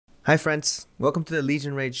Hi friends, welcome to the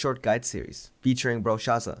Legion Raid short guide series featuring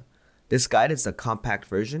Brelshaza. This guide is a compact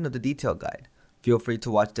version of the detailed guide. Feel free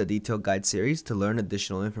to watch the detailed guide series to learn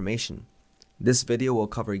additional information. This video will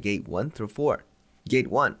cover Gate 1 through 4. Gate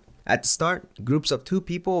 1. At the start, groups of 2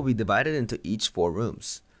 people will be divided into each 4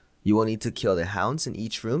 rooms. You will need to kill the hounds in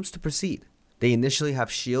each rooms to proceed. They initially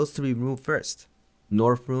have shields to be removed first.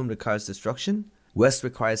 North room requires destruction, West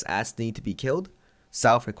requires ads need to be killed,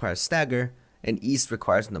 South requires stagger, and East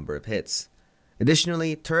requires number of hits.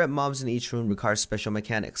 Additionally, turret mobs in each room require special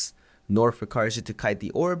mechanics. North requires you to kite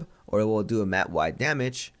the orb, or it will do a map-wide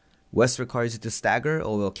damage. West requires you to stagger,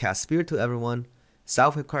 or it will cast spear to everyone.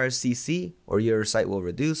 South requires CC, or your sight will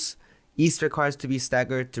reduce. East requires to be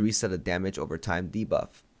staggered to reset a damage over time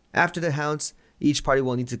debuff. After the hounds, each party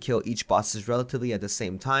will need to kill each bosses relatively at the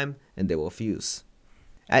same time, and they will fuse.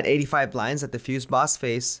 At 85 lines at the fuse boss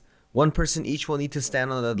phase, 1 person each will need to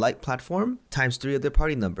stand on the light platform times 3 of their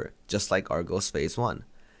party number, just like Argos phase 1.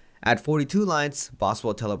 At 42 lines, boss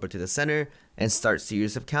will teleport to the center and start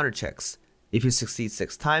series of counter checks. If you succeed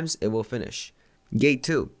 6 times, it will finish. Gate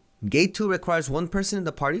 2. Gate 2 requires 1 person in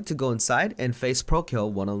the party to go inside and face pro kill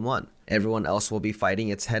one-on-one. Everyone else will be fighting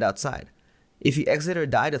its head outside. If you exit or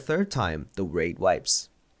die the 3rd time, the raid wipes.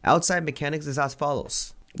 Outside mechanics is as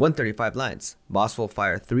follows. 135 lines. Boss will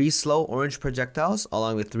fire 3 slow orange projectiles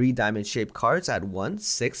along with 3 diamond-shaped cards at 1,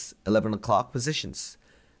 6, 11 o'clock positions.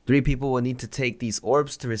 3 people will need to take these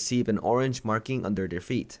orbs to receive an orange marking under their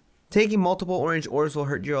feet. Taking multiple orange orbs will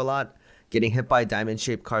hurt you a lot. Getting hit by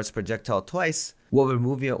diamond-shaped cards projectile twice will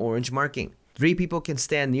remove your orange marking. 3 people can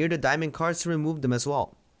stand near the diamond cards to remove them as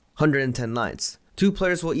well. 110 lines. 2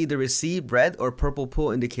 players will either receive red or purple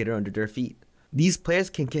pool indicator under their feet. These players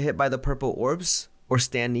can get hit by the purple orbs or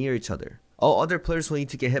stand near each other. All other players will need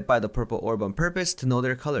to get hit by the purple orb on purpose to know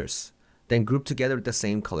their colors, then group together with the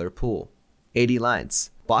same color pool. 80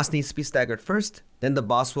 lines. Boss needs to be staggered first, then the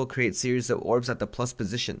boss will create series of orbs at the plus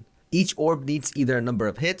position. Each orb needs either a number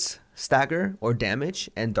of hits, stagger, or damage,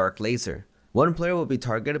 and dark laser. 1 player will be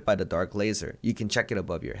targeted by the dark laser. You can check it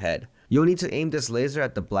above your head. You'll need to aim this laser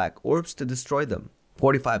at the black orbs to destroy them.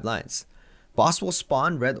 45 lines. Boss will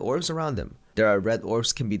spawn red orbs around them. There are red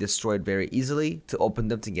orbs can be destroyed very easily to open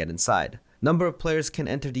them to get inside. Number of players can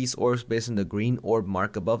enter these orbs based on the green orb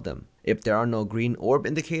mark above them. If there are no green orb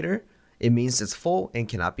indicator, it means it's full and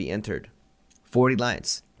cannot be entered. 40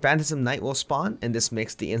 lines. Phantasm Knight will spawn and this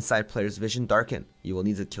makes the inside player's vision darken. You will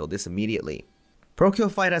need to kill this immediately. Pro Kill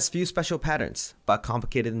Fight has few special patterns, but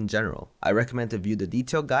complicated in general. I recommend to view the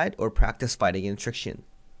detailed guide or practice fighting in Trixion.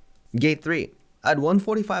 Gate 3. At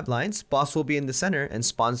 145 lines, boss will be in the center and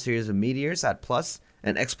spawn series of meteors at plus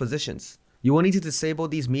and X positions. You will need to disable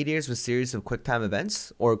these meteors with series of quick time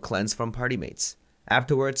events or cleanse from party mates.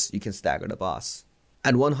 Afterwards, you can stagger the boss.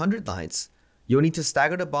 At 100 lines, you'll need to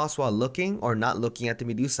stagger the boss while looking or not looking at the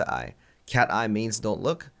Medusa eye. Cat eye means don't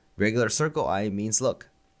look, regular circle eye means look.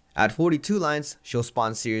 At 42 lines, she'll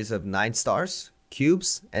spawn series of 9 stars,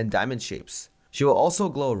 cubes, and diamond shapes. She will also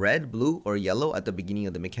glow red, blue, or yellow at the beginning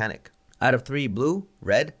of the mechanic. Out of 3 blue,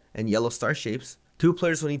 red, and yellow star shapes, 2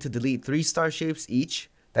 players will need to delete 3 star shapes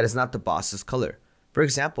each that is not the boss's color. For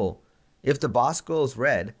example, if the boss glows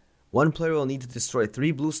red, 1 player will need to destroy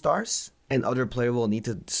 3 blue stars, and other player will need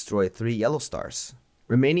to destroy 3 yellow stars.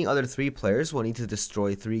 Remaining other 3 players will need to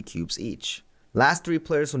destroy 3 cubes each. Last 3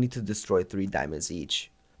 players will need to destroy 3 diamonds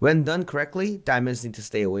each. When done correctly, diamonds need to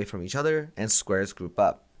stay away from each other, and squares group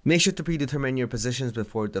up. Make sure to predetermine your positions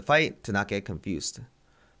before the fight to not get confused.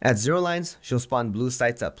 At 0 lines, she'll spawn blue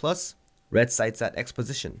sights at plus, red sights at X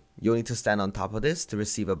position. You'll need to stand on top of this to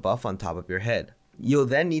receive a buff on top of your head. You'll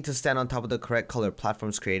then need to stand on top of the correct color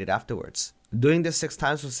platforms created afterwards. Doing this 6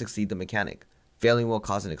 times will succeed the mechanic. Failing will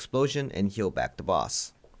cause an explosion and heal back the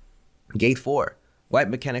boss. Gate 4. White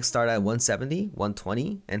mechanics start at 170,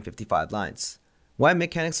 120, and 55 lines. White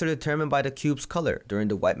mechanics are determined by the cube's color during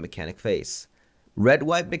the white mechanic phase.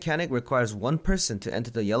 Red-white mechanic requires 1 person to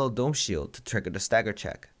enter the yellow dome shield to trigger the stagger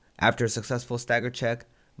check. After a successful stagger check,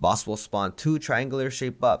 boss will spawn 2 triangular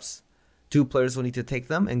shaped buffs. 2 players will need to take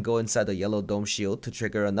them and go inside the yellow dome shield to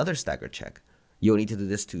trigger another stagger check. You'll need to do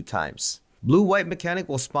this 2 times. Blue-white mechanic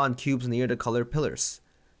will spawn cubes near the colored pillars.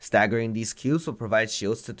 Staggering these cubes will provide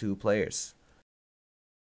shields to 2 players.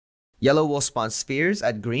 Yellow will spawn spheres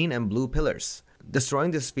at green and blue pillars.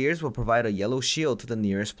 Destroying the spheres will provide a yellow shield to the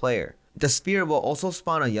nearest player. The sphere will also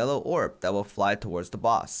spawn a yellow orb that will fly towards the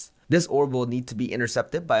boss. This orb will need to be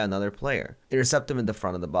intercepted by another player. Intercept them in the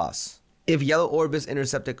front of the boss. If yellow orb is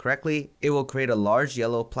intercepted correctly, it will create a large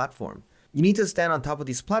yellow platform. You need to stand on top of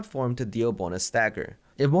this platform to deal bonus stagger.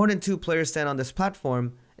 If more than 2 players stand on this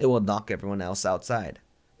platform, it will knock everyone else outside.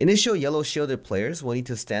 Initial yellow shielded players will need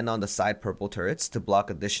to stand on the side purple turrets to block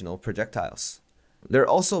additional projectiles. There are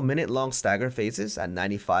also minute-long stagger phases at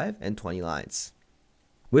 95 and 20 lines.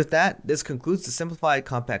 With that, this concludes the simplified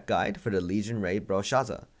compact guide for the Legion Raid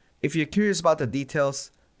Brelshaza. If you're curious about the details,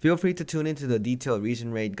 feel free to tune into the detailed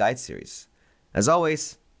Legion Raid guide series. As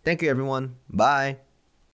always, thank you everyone, bye!